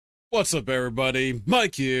What's up, everybody?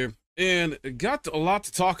 Mike here, and got a lot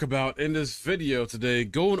to talk about in this video today,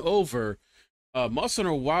 going over Monster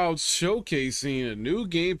Hunter Wilds showcasing new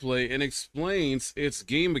gameplay and explains its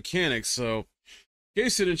game mechanics. So, in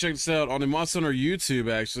case you didn't check this out on the Monster Hunter YouTube,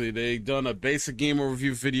 actually, they done a basic game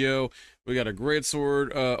overview video. We got a Great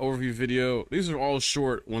Sword overview video. These are all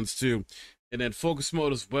short ones too, and then focus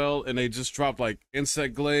mode as well. And they just dropped like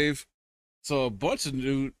Insect Glaive. So a bunch of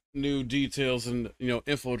new details and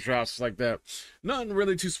info drops like that. Nothing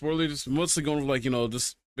really too spoilery, just mostly going over like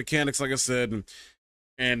just mechanics, like I said,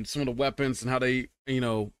 and some of the weapons and how they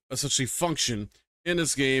essentially function in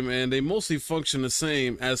this game, and they mostly function the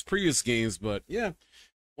same as previous games. But yeah,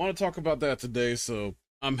 want to talk about that today. So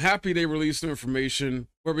I'm happy they released new information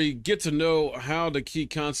where we get to know how the key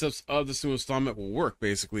concepts of this new installment will work,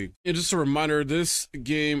 basically. And just a reminder, this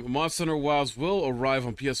game, Monster Hunter Wilds, will arrive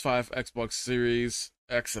on PS5, Xbox Series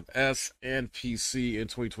X and S, and PC in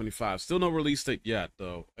 2025. Still no release date yet,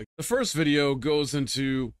 though. The first video goes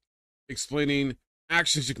into explaining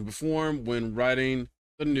actions you can perform when riding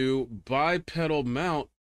the new bipedal mount,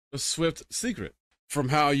 the Swift Secret. From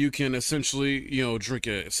how you can essentially, drink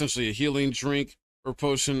essentially a healing drink or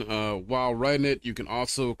potion while riding it. You can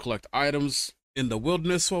also collect items in the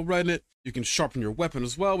wilderness while riding it. You can sharpen your weapon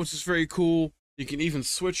as well, which is very cool. You can even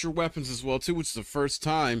switch your weapons as well too, which is the first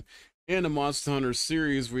time in the Monster Hunter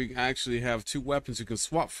series where you actually have two weapons you can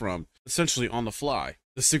swap from, essentially on the fly.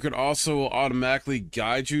 The secret also will automatically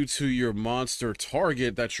guide you to your monster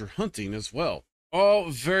target that you're hunting as well. All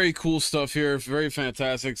very cool stuff here, very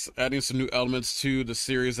fantastic, adding some new elements to the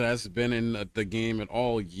series that hasn't been in the game at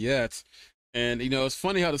all yet. And it's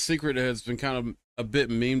funny how the secret has been kind of a bit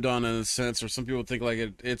memed on in a sense, or some people think like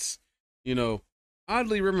it's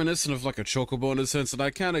oddly reminiscent of like a chocobo in a sense, and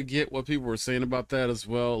I kind of get what people were saying about that as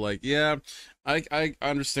well. Like, yeah, I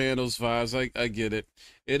understand those vibes. I get it.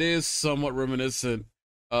 It is somewhat reminiscent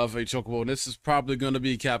of a chocobo, and this is probably going to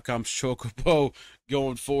be Capcom's chocobo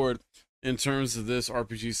going forward in terms of this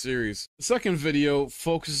RPG series. The second video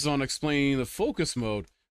focuses on explaining the focus mode,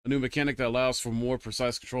 a new mechanic that allows for more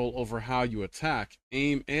precise control over how you attack,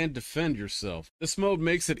 aim, and defend yourself. This mode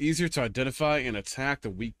makes it easier to identify and attack the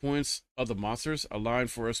weak points of the monsters, allowing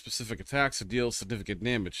for specific attacks to deal significant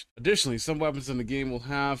damage. Additionally, some weapons in the game will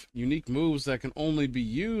have unique moves that can only be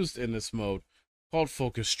used in this mode, called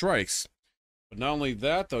focus strikes. But not only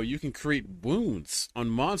that, though, you can create wounds on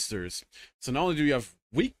monsters. So not only do you have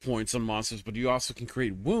weak points on monsters, but you also can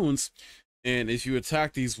create wounds. And if you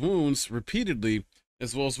attack these wounds repeatedly,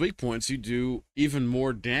 as well as weak points, you do even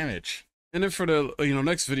more damage. And then for the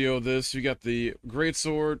next video of this, you got the Great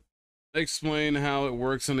Sword. They explain how it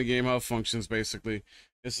works in the game, how it functions, basically.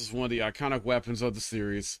 This is one of the iconic weapons of the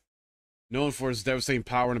series, known for its devastating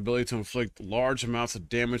power and ability to inflict large amounts of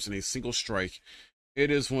damage in a single strike. It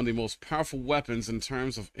is one of the most powerful weapons in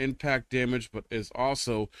terms of impact damage, but is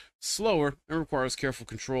also slower and requires careful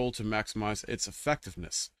control to maximize its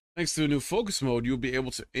effectiveness. Thanks to a new focus mode, you'll be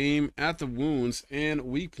able to aim at the wounds and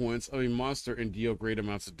weak points of a monster and deal great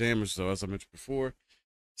amounts of damage, though, as I mentioned before.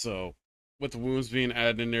 So, with the wounds being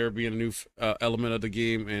added in there, being a new element of the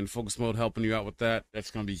game, and focus mode helping you out with that,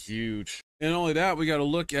 that's going to be huge. And not only that, we got to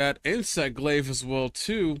look at Insect Glaive as well,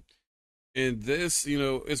 too. And this,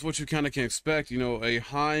 is what you kind of can expect, a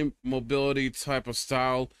high mobility type of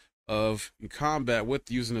style of combat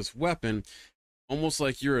with using this weapon, almost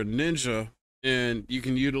like you're a ninja, and you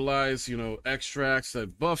can utilize, extracts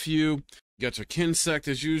that buff you. You got your Kinsect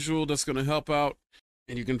as usual, that's going to help out,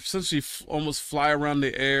 and you can essentially almost fly around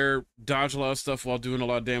the air, dodge a lot of stuff while doing a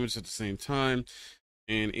lot of damage at the same time,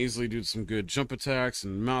 and easily do some good jump attacks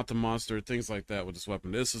and mount the monster, things like that with this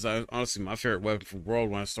weapon. This is honestly my favorite weapon from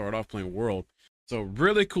World when I started off playing World. So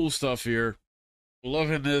really cool stuff here.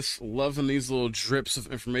 Loving this, loving these little drips of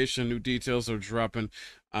information, new details are dropping.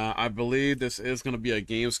 I believe this is going to be at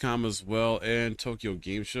Gamescom as well and Tokyo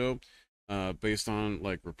Game Show, based on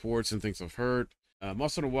like reports and things I've heard.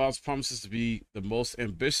 Monster Hunter Wilds promises to be the most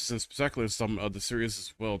ambitious and spectacular installment of the series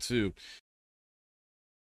as well too,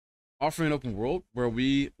 offering an open world where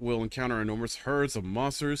we will encounter enormous herds of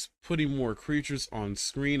monsters, putting more creatures on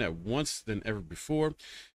screen at once than ever before,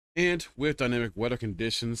 and with dynamic weather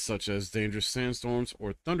conditions such as dangerous sandstorms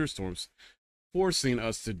or thunderstorms, forcing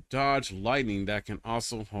us to dodge lightning that can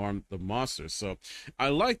also harm the monsters. So I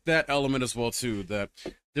like that element as well too, that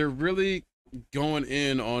they're really going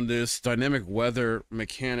in on this dynamic weather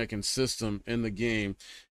mechanic and system in the game,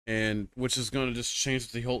 and which is going to just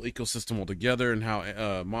change the whole ecosystem altogether and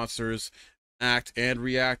how monsters act and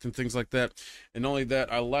react and things like that. And not only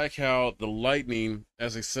that, I like how the lightning,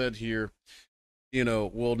 as I said here,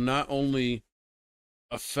 will not only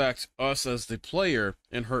affect us as the player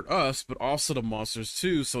and hurt us, but also the monsters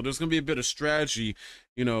too. So there's going to be a bit of strategy,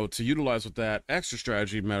 to utilize with that extra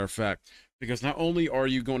strategy, matter of fact, because not only are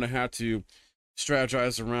you going to have to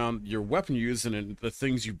strategize around your weapon using and the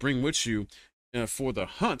things you bring with you for the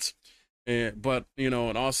hunt, but,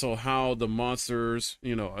 and also how the monsters,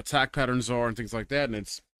 attack patterns are and things like that. And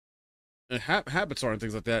it's habits are and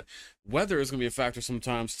things like that. Weather is going to be a factor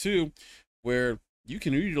sometimes too, where you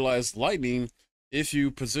can utilize lightning if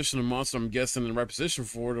you position a monster, I'm guessing, in the right position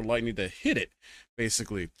for the lightning to hit it,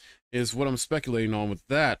 basically, is what I'm speculating on with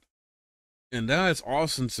that. And that is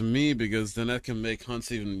awesome to me because then that can make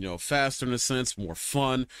hunts even, faster in a sense, more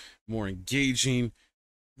fun, more engaging,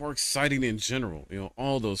 more exciting in general,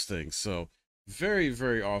 all those things. So very,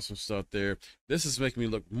 very awesome stuff there. This is making me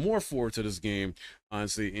look more forward to this game,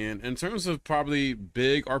 honestly. And in terms of probably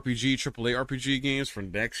big RPG, AAA RPG games for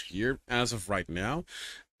next year, as of right now,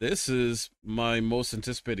 this is my most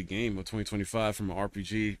anticipated game of 2025 from an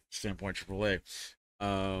RPG standpoint, AAA.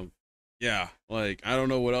 Yeah, like I don't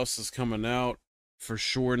know what else is coming out for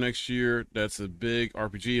sure next year. That's a big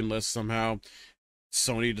RPG, unless somehow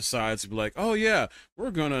Sony decides to be like, oh yeah,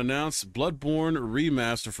 we're gonna announce Bloodborne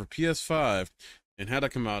remaster for PS5, and had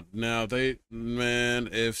that come out. Now man,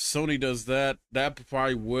 if Sony does that, that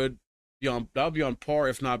probably would be on, that'll be on par,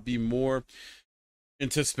 if not be more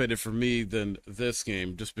anticipated for me than this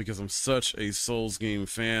game, just because I'm such a Souls game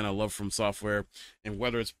fan. I love From Software, and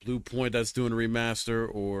whether it's Blue Point that's doing a remaster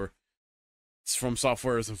or it's From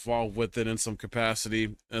Software is involved with it in some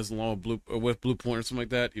capacity, as long with Blue Point or something like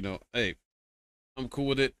that, hey, I'm cool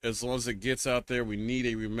with it as long as it gets out there. We need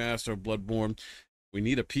a remaster of Bloodborne. We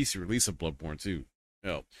need a PC release of Bloodborne too.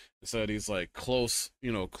 Hell, instead of these like close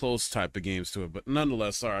type of games to it. But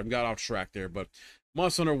nonetheless, sorry, I got off track there. But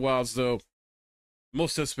Monster Hunter Wilds, though,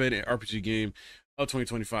 most anticipated RPG game of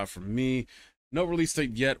 2025 for me. No release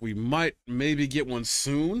date yet. We might maybe get one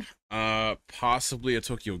soon. Possibly a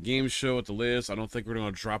Tokyo Game Show at the list. I don't think we're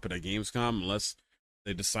gonna drop it at Gamescom unless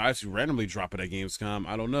they decide to randomly drop it at Gamescom.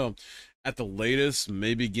 I don't know. At the latest,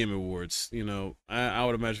 maybe Game Awards. I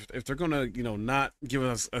would imagine if they're gonna, not give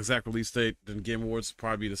us exact release date, then Game Awards would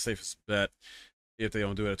probably be the safest bet if they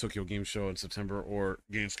don't do it at Tokyo Game Show in September or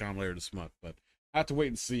Gamescom later this month. But I have to wait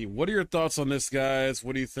and see. What are your thoughts on this, guys?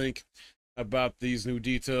 What do you think about these new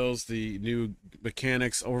details, the new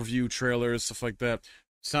mechanics, overview, trailers, stuff like that?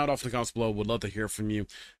 Sound off in the comments below. Would love to hear from you.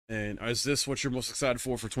 And is this what you're most excited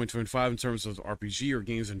for 2025 in terms of RPG or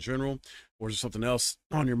games in general? Or is there something else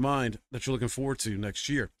on your mind that you're looking forward to next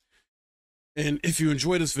year? And if you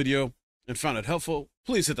enjoyed this video and found it helpful,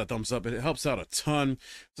 please hit that thumbs up. It helps out a ton.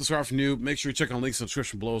 Subscribe if you're new. Make sure you check on links in the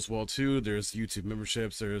description below as well, too. There's YouTube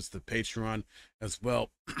memberships. There's the Patreon as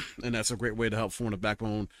well. And that's a great way to help form the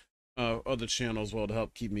backbone of the channel as well, to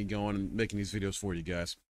help keep me going and making these videos for you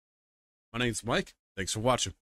guys. My name's Mike. Thanks for watching.